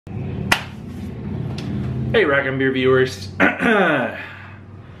Hey Rock and Beer viewers,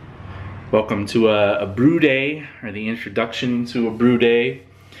 welcome to a brew day, or the introduction to a brew day.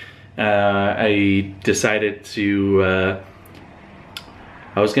 I decided to,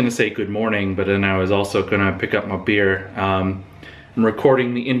 I was going to say good morning, but then I was also going to pick up my beer. I'm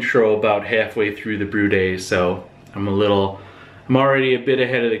recording the intro about halfway through the brew day, so I'm already a bit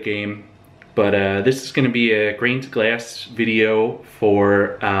ahead of the game. But this is going to be a grain to glass video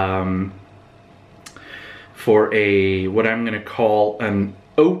for what I'm going to call an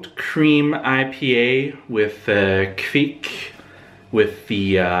Oatcream IPA with Kveik, with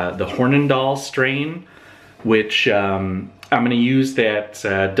the Hornindal strain, which I'm going to use that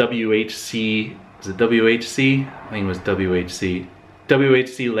WHC, is it WHC? I think it was WHC.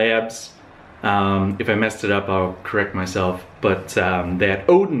 WHC Labs. If I messed it up, I'll correct myself. But that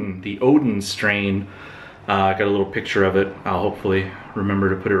the Odin strain, I got a little picture of it. I'll hopefully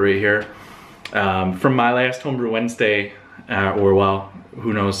remember to put it right here. From my last Homebrew Wednesday, or well,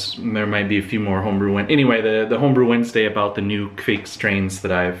 who knows, there might be a few more Homebrew Wednesday. Anyway, the Homebrew Wednesday about the new Kveik strains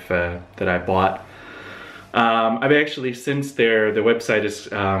that I bought. I've actually, since their website is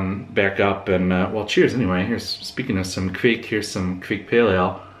back up, and well, cheers anyway. Here's, speaking of some Kveik, here's some Kveik Pale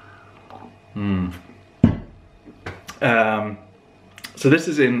Ale. So this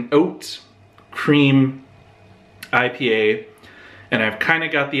is an Oatcream IPA. And I've kind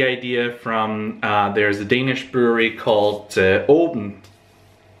of got the idea from, there's a Danish brewery called Odin,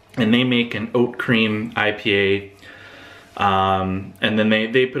 and they make an Oatcream IPA, and then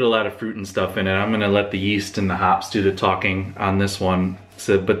they put a lot of fruit and stuff in it. I'm gonna let the yeast and the hops do the talking on this one.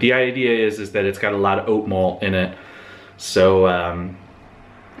 So, but the idea is that it's got a lot of oat malt in it. So I'm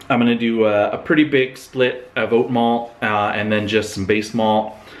gonna do a pretty big split of oat malt and then just some base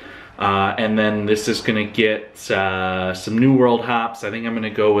malt. And then this is going to get some New World hops. I think I'm going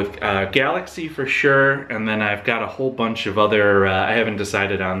to go with Galaxy for sure. And then I've got a whole bunch of other, I haven't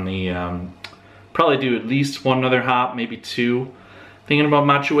decided on the, probably do at least one other hop, maybe two. Thinking about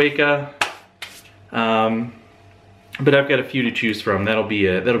Machueca. But I've got a few to choose from. That'll be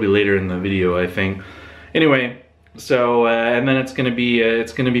later in the video, I think. Anyway, so, and then it's going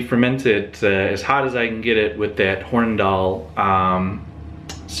to be fermented as hot as I can get it with that Hornindal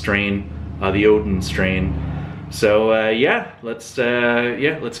strain, the Odin strain. So yeah, let's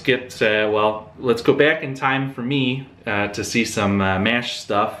get well, let's go back in time for me to see some mash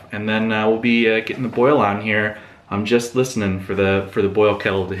stuff, and then we'll be getting the boil on here. I'm just listening for the boil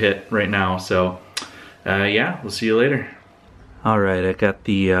kettle to hit right now. So yeah, we'll see you later. All right, I got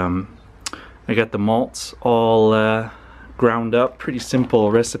the malts all ground up. Pretty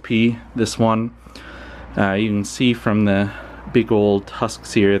simple recipe, this one. You can see from the big old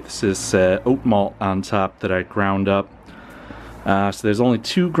husks here, this is oat malt on top that I ground up. So there's only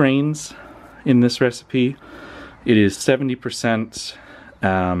 2 grains in this recipe. It is 70%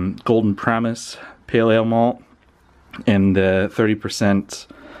 Golden Promise Pale Ale malt and 30%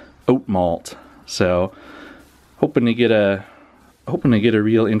 oat malt. So hoping to get a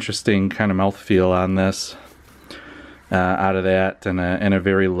real interesting kind of mouthfeel on this out of that, and a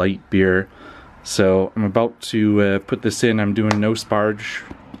very light beer. So I'm about to put this in. I'm doing no sparge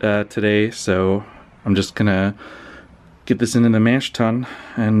today, so I'm just gonna get this into the mash tun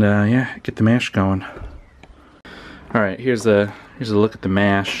and yeah, get the mash going. All right, here's a look at the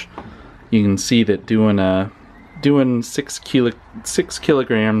mash. You can see that doing 6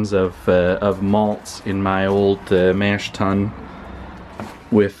 kilograms of malt in my old mash tun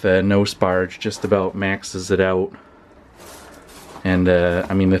with no sparge just about maxes it out. And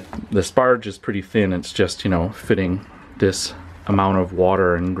I mean, the sparge is pretty thin. It's just, you know, fitting this amount of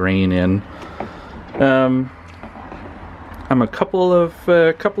water and grain in. I'm a couple of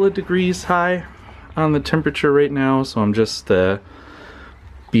degrees high on the temperature right now, so I'm just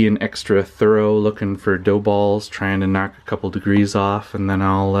being extra thorough, looking for dough balls, trying to knock a couple degrees off, and then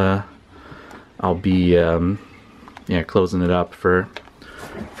I'll be yeah, closing it up for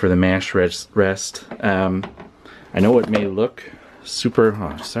the mash rest. I know it may look super,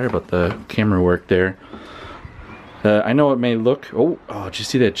 oh, sorry about the camera work there. I know it may look, oh, did you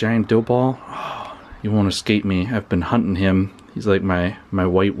see that giant dough ball? Oh, you won't escape me. I've been hunting him. He's like my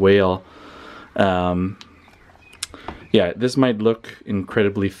white whale. Yeah, this might look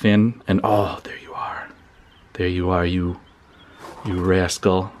incredibly thin, and oh, there you are. There you are, you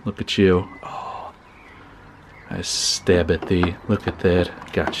rascal. Look at you. Oh, I stab at thee. Look at that.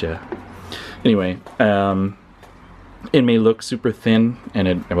 Gotcha. Anyway, it may look super thin, and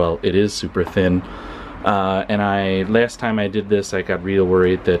it is super thin. And last time I did this, I got real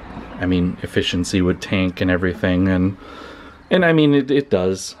worried that, I mean, efficiency would tank and everything, and I mean, it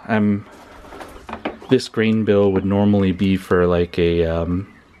does. I'm this grain bill would normally be for like a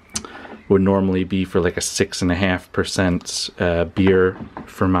 6.5% beer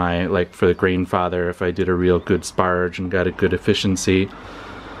for my, like, for the grain father if I did a real good sparge and got a good efficiency.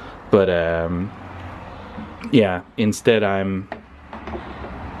 But yeah, instead I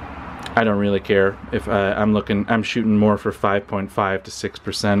don't really care if I'm shooting more for 5.5 to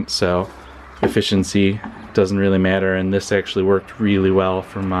 6%, so efficiency doesn't really matter. And this actually worked really well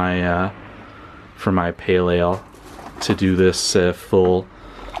for my pale ale to do this full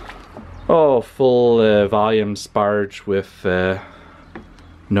volume sparge with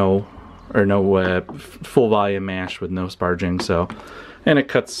full volume mash with no sparging. So, and it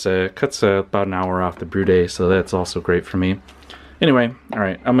cuts about an hour off the brew day, so that's also great for me. Anyway, all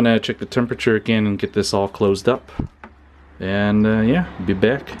right, I'm gonna check the temperature again and get this all closed up, and yeah, be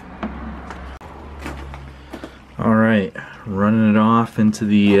back. All right, running it off into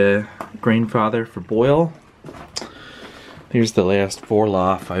the grain father for boil. Here's the last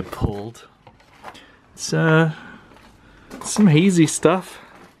Vorloff I pulled. It's some hazy stuff,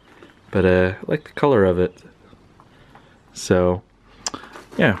 but I like the color of it. So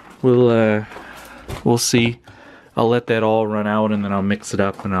yeah, we'll see. I'll let that all run out, and then I'll mix it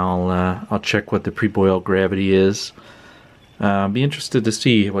up, and I'll check what the pre-boil gravity is. Be interested to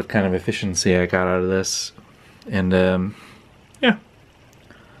see what kind of efficiency I got out of this, and yeah,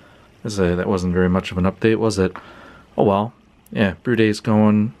 that wasn't very much of an update, was it? Oh well. Yeah, brew day's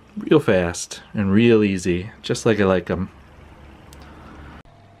going real fast and real easy, just like I like them.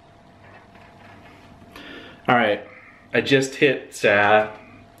 All right, I just hit the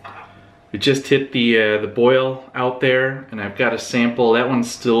boil out there, and I've got a sample. That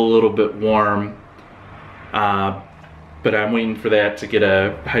one's still a little bit warm, but I'm waiting for that to get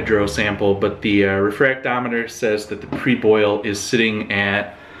a hydro sample. But the refractometer says that the pre-boil is sitting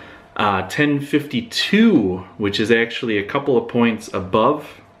at 1052, which is actually a couple of points above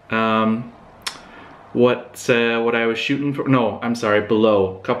what I was shooting for. No, I'm sorry,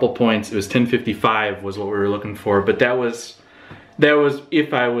 below. A couple points. It was 1055 was what we were looking for, but that was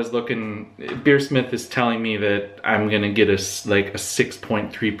if I was looking. Beersmith is telling me that I'm gonna get a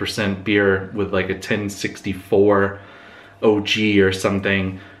 6.3% beer with like a 1064 OG or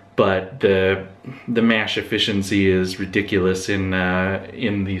something. But the mash efficiency is ridiculous in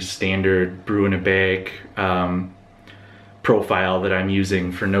the standard brew in a bag profile that I'm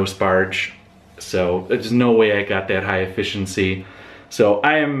using for no sparge. So there's no way I got that high efficiency. So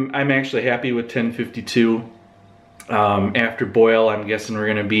I'm actually happy with 1052. After boil, I'm guessing we're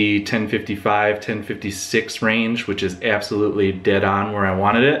gonna be 1055, 1056 range, which is absolutely dead on where I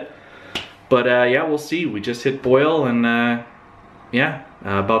wanted it. But yeah, we'll see. We just hit boil, and yeah,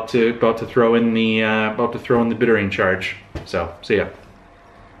 about to throw in the bittering charge. So see ya.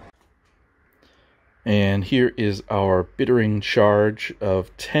 And here is our bittering charge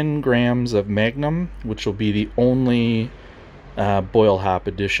of 10 grams of Magnum, which will be the only boil hop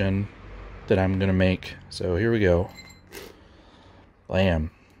edition that I'm gonna make. So here we go.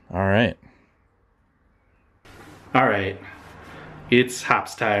 Blam. All right. All right. It's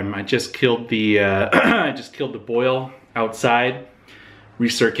hops time. I just killed the boil outside,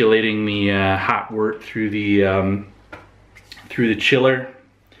 recirculating the hot wort through the chiller,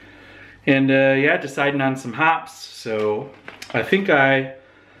 and yeah, deciding on some hops. So I think sorry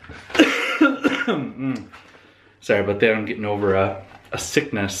about that, I'm getting over a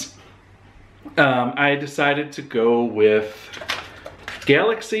sickness. I decided to go with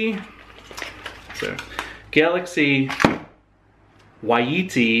Galaxy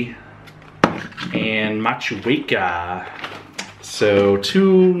Waiti and Machueka. So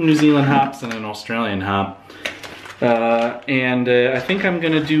 2 New Zealand hops and an Australian hop. And I think I'm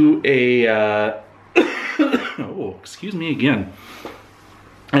gonna do a oh, excuse me again.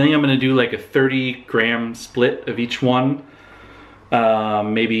 I think I'm gonna do like a 30-gram split of each one.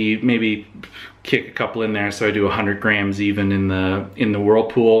 Maybe kick a couple in there, so I do 100 grams even in the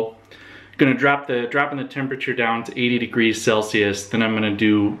whirlpool. Gonna drop in the temperature down to 80 degrees Celsius. Then I'm gonna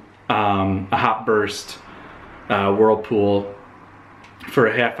do a hop burst whirlpool for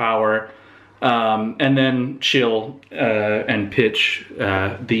a half hour, and then chill and pitch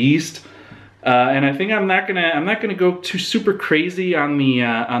the yeast. And I think I'm not gonna go too super crazy on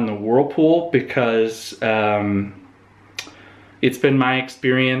the whirlpool, because it's been my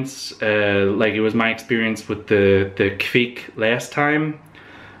experience, like it was my experience with the Kveik last time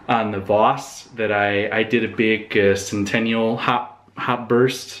on the Voss, that I did a big centennial hop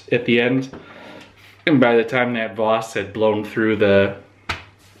burst at the end, and by the time that Voss had blown through the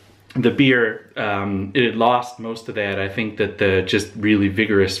the beer, it had lost most of that. I think that the just really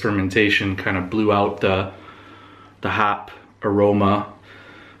vigorous fermentation kind of blew out the hop aroma.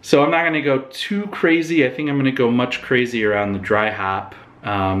 So I'm not gonna go too crazy. I think I'm gonna go much crazier on the dry hop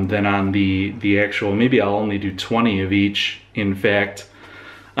than on the actual. Maybe I'll only do 20 of each, in fact.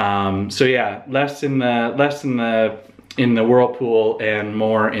 So yeah, less in the whirlpool and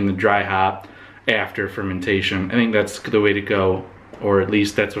more in the dry hop after fermentation. I think that's the way to go, or at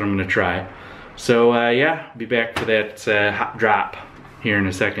least that's what I'm gonna try. So yeah, be back for that hop drop here in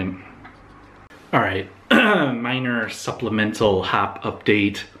a second. All right, minor supplemental hop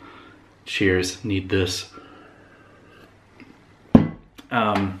update. Cheers, need this.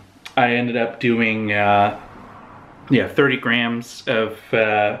 I ended up doing 30 grams of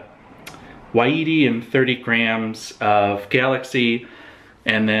Waiti and 30 grams of Galaxy,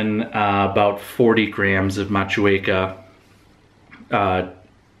 and then about 40 grams of Machueca.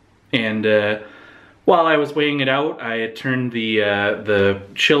 While I was weighing it out, I had turned the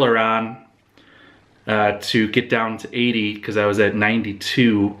chiller on to get down to 80 because I was at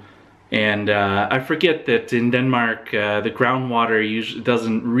 92. And I forget that in Denmark, the groundwater usually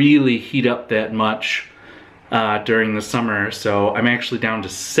doesn't really heat up that much during the summer, so I'm actually down to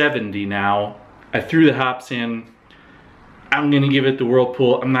 70 now. I threw the hops in. I'm gonna give it the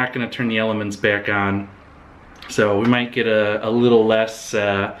whirlpool. I'm not gonna turn the elements back on, so we might get a little less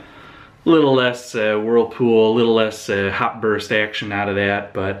whirlpool, a little less hop burst action out of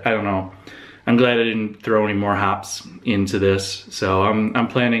that. But I don't know. I'm glad I didn't throw any more hops into this, so I'm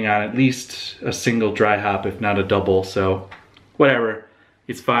planning on at least a single dry hop, if not a double. So whatever,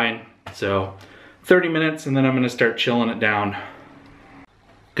 it's fine. So 30 minutes and then I'm gonna start chilling it down.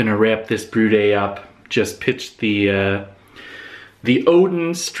 Gonna wrap this brew day up. Just pitched the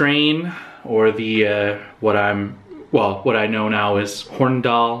Odin strain, or the what I know now is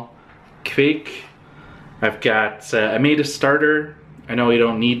Hornindal Kveik. I've got I made a starter. I know you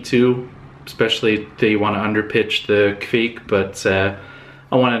don't need to, especially if you want to underpitch the Kveik, but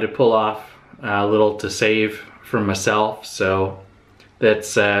I wanted to pull off a little to save for myself, so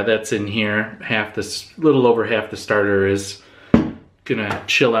that's in here. Little over half the starter is gonna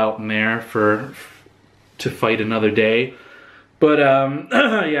chill out in there to fight another day. But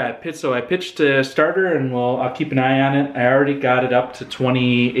yeah, I pitched a starter, and I'll keep an eye on it. I already got it up to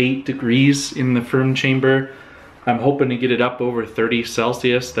 28 degrees in the firm chamber. I'm hoping to get it up over 30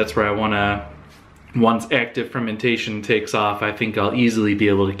 Celsius. That's where I wanna, once active fermentation takes off, I think I'll easily be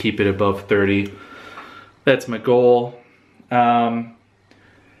able to keep it above 30. That's my goal. Yeah,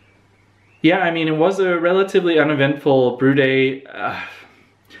 I mean, it was a relatively uneventful brew day,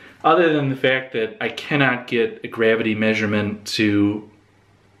 other than the fact that I cannot get a gravity measurement to...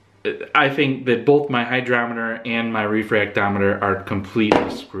 I think that both my hydrometer and my refractometer are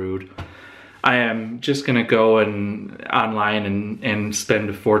completely screwed. I am just gonna go online and spend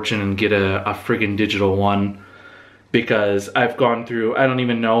a fortune and get a friggin' digital one, because I've gone through, I don't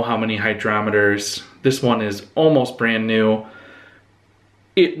even know how many hydrometers. This one is almost brand new.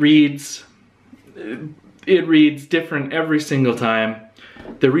 It reads different every single time.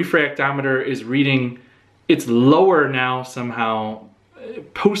 The refractometer is reading, it's lower now somehow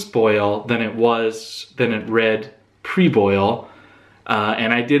post-boil than it read pre-boil.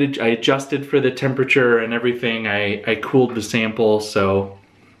 And I adjusted for the temperature and everything. I cooled the sample, so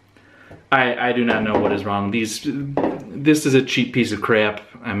I do not know what is wrong. This is a cheap piece of crap.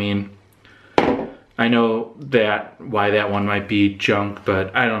 I mean, I know why that one might be junk,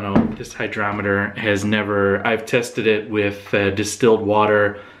 but I don't know. This hydrometer has never, I've tested it with distilled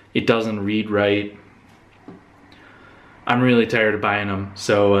water. It doesn't read right. I'm really tired of buying them,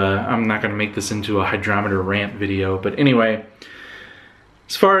 so I'm not gonna make this into a hydrometer rant video. But anyway,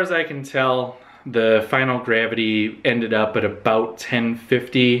 as far as I can tell, the final gravity ended up at about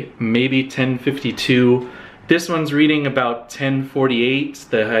 1050, maybe 1052. This one's reading about 1048.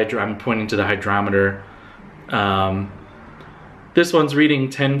 I'm pointing to the hydrometer. This one's reading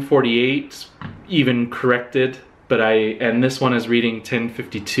 1048, even corrected, and this one is reading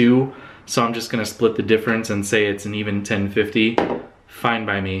 1052. So I'm just gonna split the difference and say it's an even 1050. Fine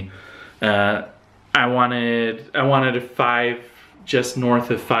by me. I wanted a 5, just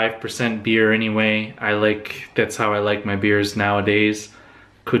north of 5% beer anyway. That's how I like my beers nowadays.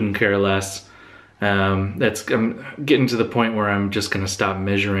 Couldn't care less. I'm getting to the point where I'm just gonna stop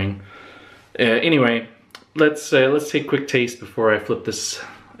measuring. Anyway, let's take a quick taste before I flip this,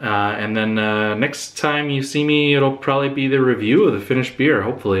 and then next time you see me, it'll probably be the review of the finished beer,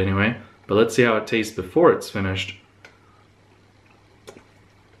 hopefully anyway. But let's see how it tastes before it's finished.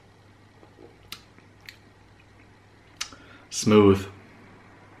 Smooth.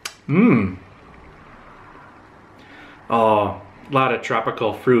 Mmm. Oh, a lot of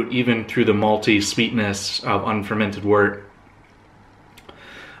tropical fruit, even through the malty sweetness of unfermented wort.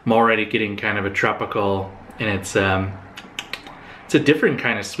 I'm already getting kind of a tropical, and it's a different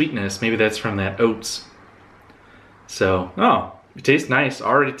kind of sweetness. Maybe that's from that oats. So, oh, it tastes nice.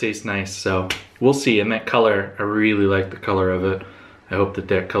 Already tastes nice. So we'll see. And that color, I really like the color of it. I hope that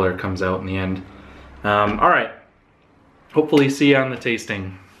that color comes out in the end. All right. Hopefully see you on the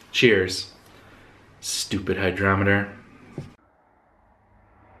tasting. Cheers. Stupid hydrometer.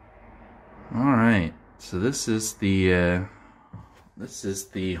 All right. So this is the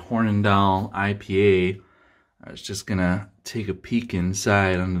Hornindal IPA. I was just gonna take a peek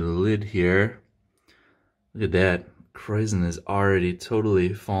inside under the lid here. Look at that. Kreuzen is already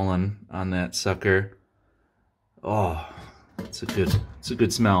totally fallen on that sucker. Oh, it's a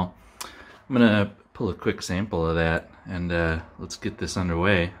good smell. I'm gonna pull a quick sample of that and let's get this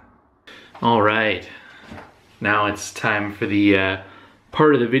underway. All right, now it's time for the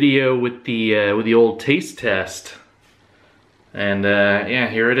part of the video with the old taste test. And yeah,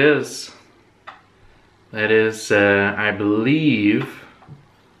 here it is. That is, I believe,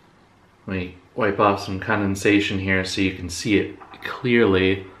 let me wipe off some condensation here so you can see it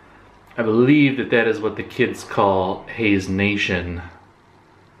clearly. I believe that that is what the kids call Haze Nation.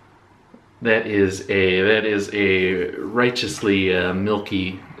 That is a righteously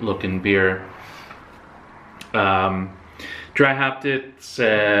milky looking beer. Dry hopped it.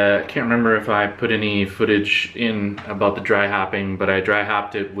 I can't remember if I put any footage in about the dry hopping, but I dry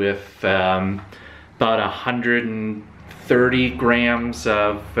hopped it with about 130 grams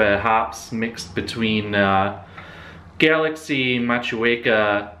of hops mixed between Galaxy,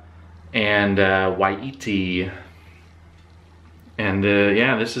 Machueca, and Waiti. And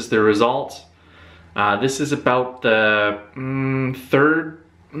yeah, this is the result. This is about the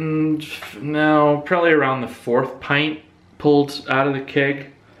probably around the fourth pint pulled out of the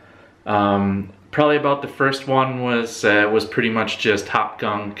keg. Probably about the first one was pretty much just hop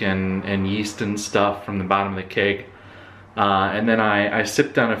gunk and yeast and stuff from the bottom of the keg. And then I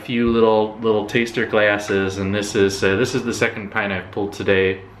sipped on a few little taster glasses, and this is the second pint I've pulled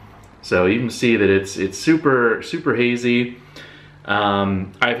today. So you can see that it's super hazy.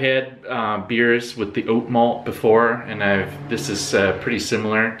 I've had beers with the oat malt before, and this is pretty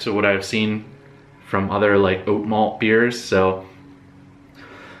similar to what I've seen from other like oat malt beers. So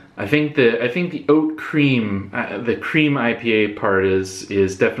I think the oat cream, the cream IPA part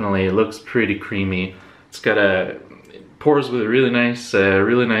is definitely, it looks pretty creamy. It's got it pours with a really nice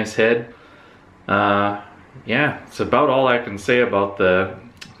head. Yeah, it's about all I can say about the.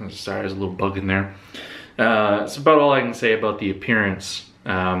 Sorry, there's a little bug in there. It's about all I can say about the appearance.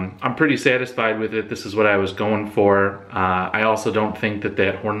 I'm pretty satisfied with it. This is what I was going for. I also don't think that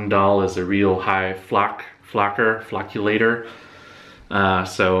Hornindal is a real high flocculator.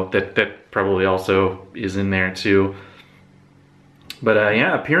 So that probably also is in there too. But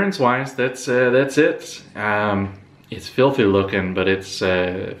yeah, appearance-wise, that's it. It's filthy looking, but it's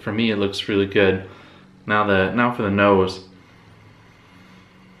for me it looks really good. Now for the nose.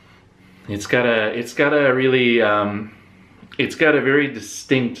 It's got a really it's got a very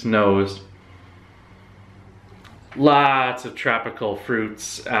distinct nose. Lots of tropical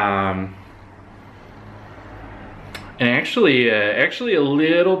fruits, and actually a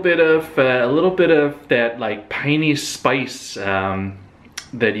little bit of that like piney spice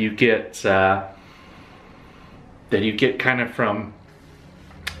that you get kind of from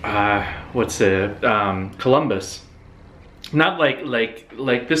Columbus. Not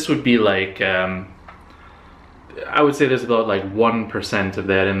like this would be like I would say there's about like 1% of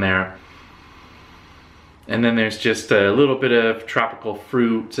that in there, and then there's just a little bit of tropical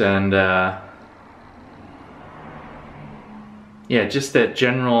fruit and yeah, just that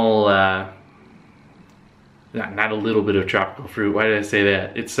general not a little bit of tropical fruit. Why did I say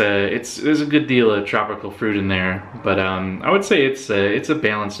that? There's a good deal of tropical fruit in there, but I would say it's a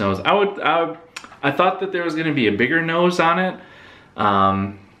balanced nose. I thought that there was going to be a bigger nose on it.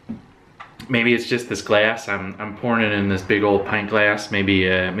 Maybe it's just this glass. I'm pouring it in this big old pint glass. Maybe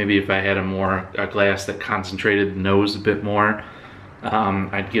if I had a glass that concentrated the nose a bit more,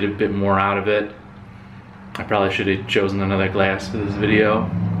 I'd get a bit more out of it. I probably should have chosen another glass for this video.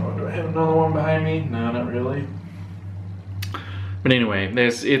 Oh, do I have another one behind me? No, not really. But anyway,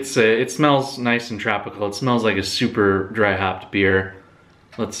 it smells nice and tropical. It smells like a super dry hopped beer.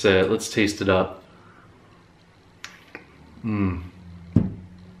 Let's taste it up. The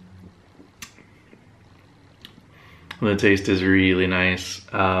taste is really nice.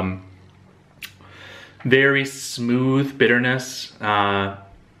 Very smooth bitterness.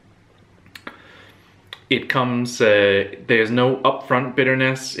 it comes, there's no upfront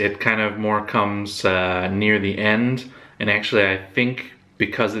bitterness. It kind of more comes near the end. And actually, I think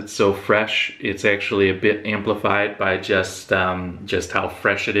because it's so fresh, it's actually a bit amplified by just how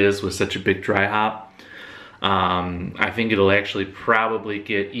fresh it is with such a big dry hop. I think it'll actually probably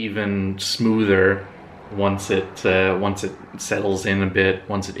get even smoother once it settles in a bit,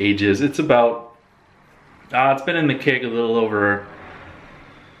 once it ages. It's about, it's been in the keg a little over,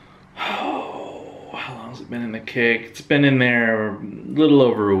 how long has it been in the keg? It's been in there a little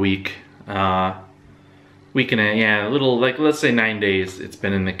over a week. Week and a, yeah, a little, like, let's say 9 days it's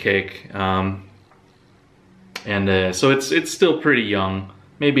been in the keg. So it's still pretty young.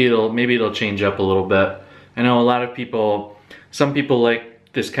 Maybe it'll change up a little bit. I know a lot of people, some people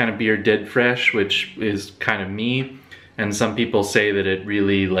like this kind of beer dead fresh, which is kind of me, and some people say that it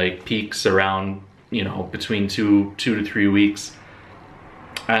really like peaks around, you know, between two to 3 weeks.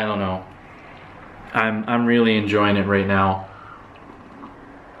 I don't know. I'm really enjoying it right now.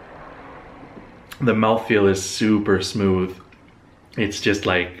 The mouthfeel is super smooth. It's just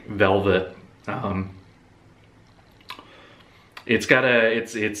like velvet. It's got a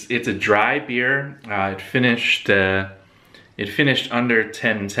it's a dry beer. It finished under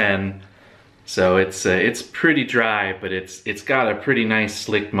 10:10, so it's pretty dry, but it's got a pretty nice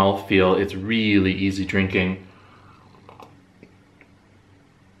slick mouthfeel. It's really easy drinking.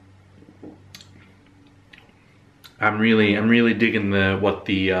 I'm really digging what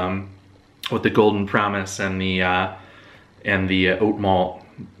the Golden Promise and the oat malt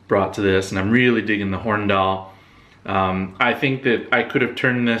brought to this, and I'm really digging the Hornindal. I think that I could have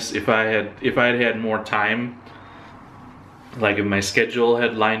turned this if I had more time. Like if my schedule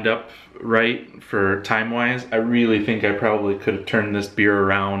had lined up right for time-wise, I really think I probably could have turned this beer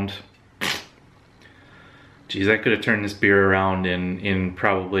around. Geez, I could have turned this beer around in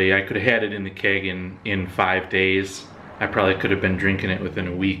probably, I could have had it in the keg in 5 days. I probably could have been drinking it within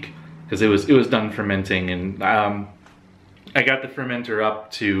a week, because it was done fermenting, and I got the fermenter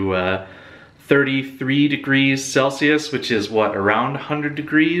up to 33 degrees Celsius, which is what, around 100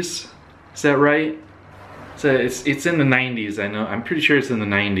 degrees? Is that right? So it's in the 90s. I know. I'm pretty sure it's in the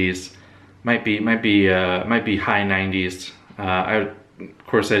 90s. Might be high 90s. Of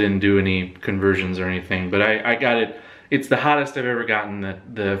course, I didn't do any conversions or anything, but I got it. It's the hottest I've ever gotten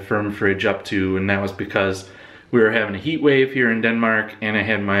the firm fridge up to, and that was because we were having a heat wave here in Denmark, and I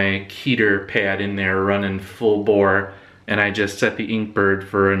had my heater pad in there running full bore, and I just set the Inkbird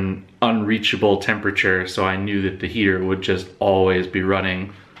for an unreachable temperature, so I knew that the heater would just always be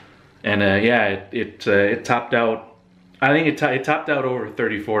running. And yeah, it topped out. I think it topped out over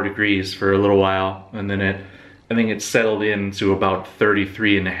 34 degrees for a little while, and then I think it settled into about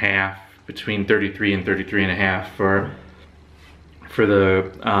 33 and a half, between 33 and 33 and a half for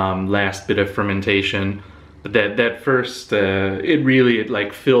the last bit of fermentation. But that first, it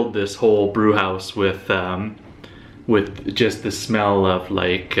like filled this whole brew house with just the smell of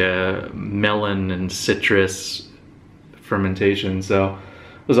like melon and citrus fermentation. So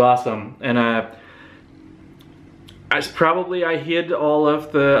it was awesome. And I hid a lot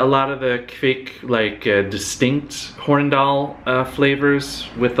of the Kveik, like distinct Hornindal flavors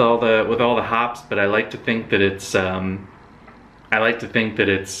with all the hops, but I like to think that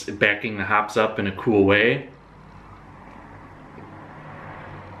it's backing the hops up in a cool way.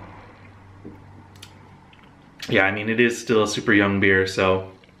 Yeah, I mean, it is still a super young beer,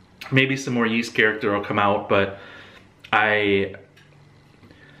 so maybe some more yeast character will come out, but I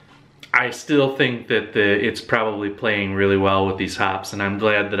still think that it's probably playing really well with these hops, and I'm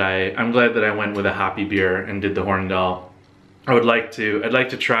glad that I went with a hoppy beer and did the Hornindal. I'd like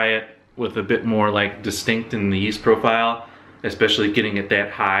to try it with a bit more like distinct in the yeast profile, especially getting it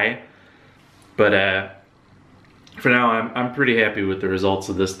that high. But for now, I'm pretty happy with the results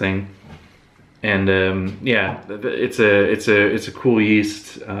of this thing. And yeah, it's a cool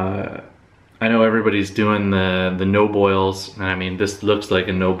yeast. I know everybody's doing the no boils, and I mean, this looks like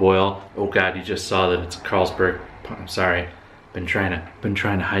a no boil. Oh God, you just saw that it's a Carlsberg. I'm sorry, been trying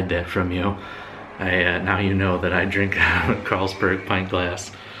to hide that from you. Now you know that I drink out of a Carlsberg pint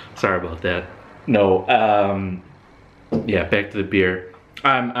glass. Sorry about that. No, yeah, back to the beer.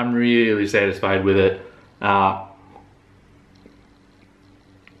 I'm really satisfied with it.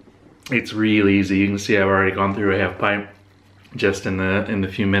 It's really easy. You can see I've already gone through a half pint just in the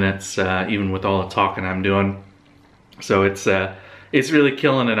few minutes, even with all the talking I'm doing. So it's really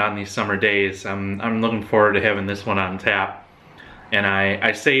killing it on these summer days. I'm looking forward to having this one on tap. And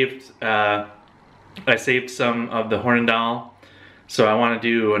I saved some of the Hornindal, so I want to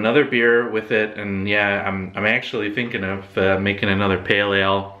do another beer with it. And yeah, I'm actually thinking of making another pale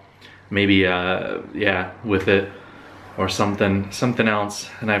ale. maybe yeah, with it, or something else.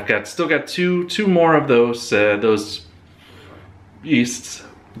 And I've still got two more of those yeasts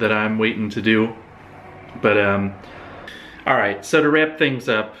that I'm waiting to do. But all right, so to wrap things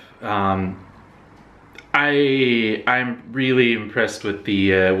up, I'm really impressed with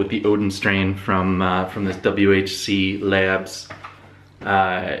the Odin strain from this WHC Labs.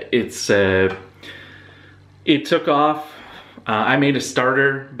 It took off. I made a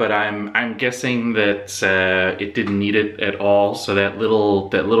starter, but I'm guessing that it didn't need it at all. So that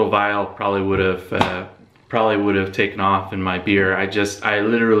little vial probably would have taken off in my beer. I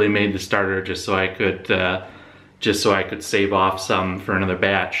literally made the starter just so I could save off some for another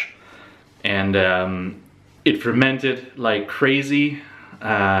batch, and it fermented like crazy.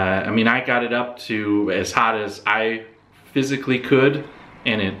 I mean, I got it up to as hot as I physically could,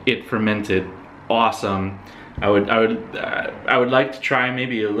 and it fermented awesome. I would like to try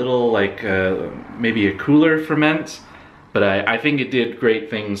maybe a little, like maybe a cooler ferment, but I think it did great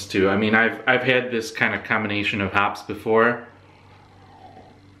things too. I mean, I've had this kind of combination of hops before,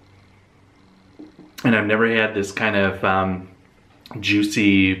 and I've never had this kind of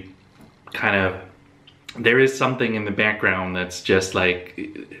juicy kind of. There is something in the background that's just like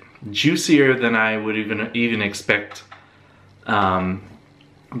juicier than I would even expect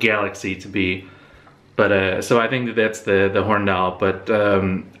Galaxy to be. But so I think that's the Hornindal. But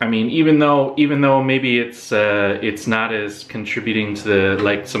I mean, even though maybe it's not as contributing to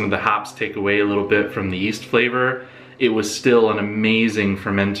like some of the hops take away a little bit from the yeast flavor, it was still an amazing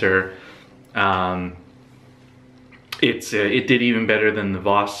fermenter. It did even better than the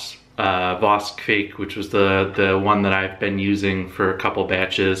Oatcream Kveik, which was the one that I've been using for a couple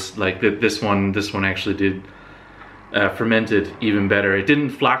batches. Like this one actually did fermented even better. It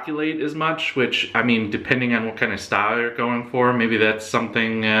didn't flocculate as much, which, I mean, depending on what kind of style you're going for, maybe that's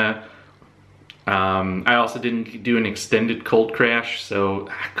something. I also didn't do an extended cold crash, so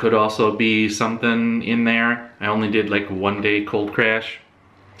that could also be something in there. I only did like a 1-day cold crash,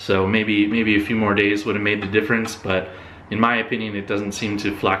 so maybe a few more days would have made the difference, but in my opinion, it doesn't seem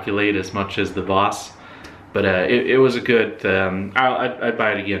to flocculate as much as the Voss. But it was a good, I'd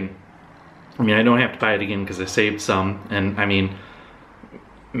buy it again. I mean, I don't have to buy it again because I saved some, and I mean,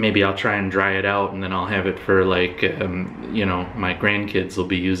 maybe I'll try and dry it out and then I'll have it for like, you know, my grandkids will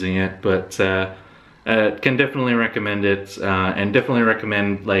be using it. But can definitely recommend it, and definitely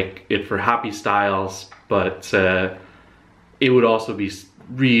recommend like it for hoppy styles, but it would also be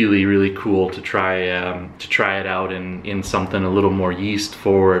really cool to try it out in something a little more yeast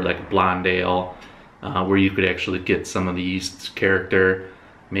forward, like a blonde ale, where you could actually get some of the yeast character.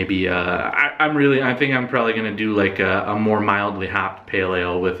 Maybe I think I'm probably gonna do like a more mildly hopped pale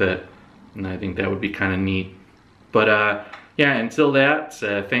ale with it, and I think that would be kind of neat. But yeah, until that,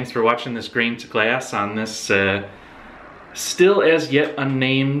 thanks for watching this grain to glass on this still as yet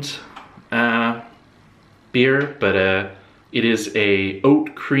unnamed beer, but it is a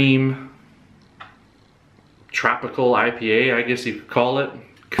Oatcream tropical IPA, I guess you could call it.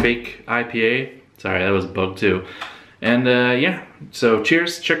 Kveik IPA. Sorry, that was a bug too. And yeah, so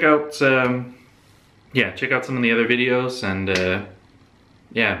cheers. Check out check out some of the other videos, and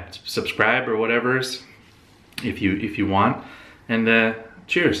yeah, subscribe or whatever's if you want. And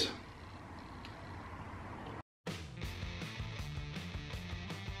cheers.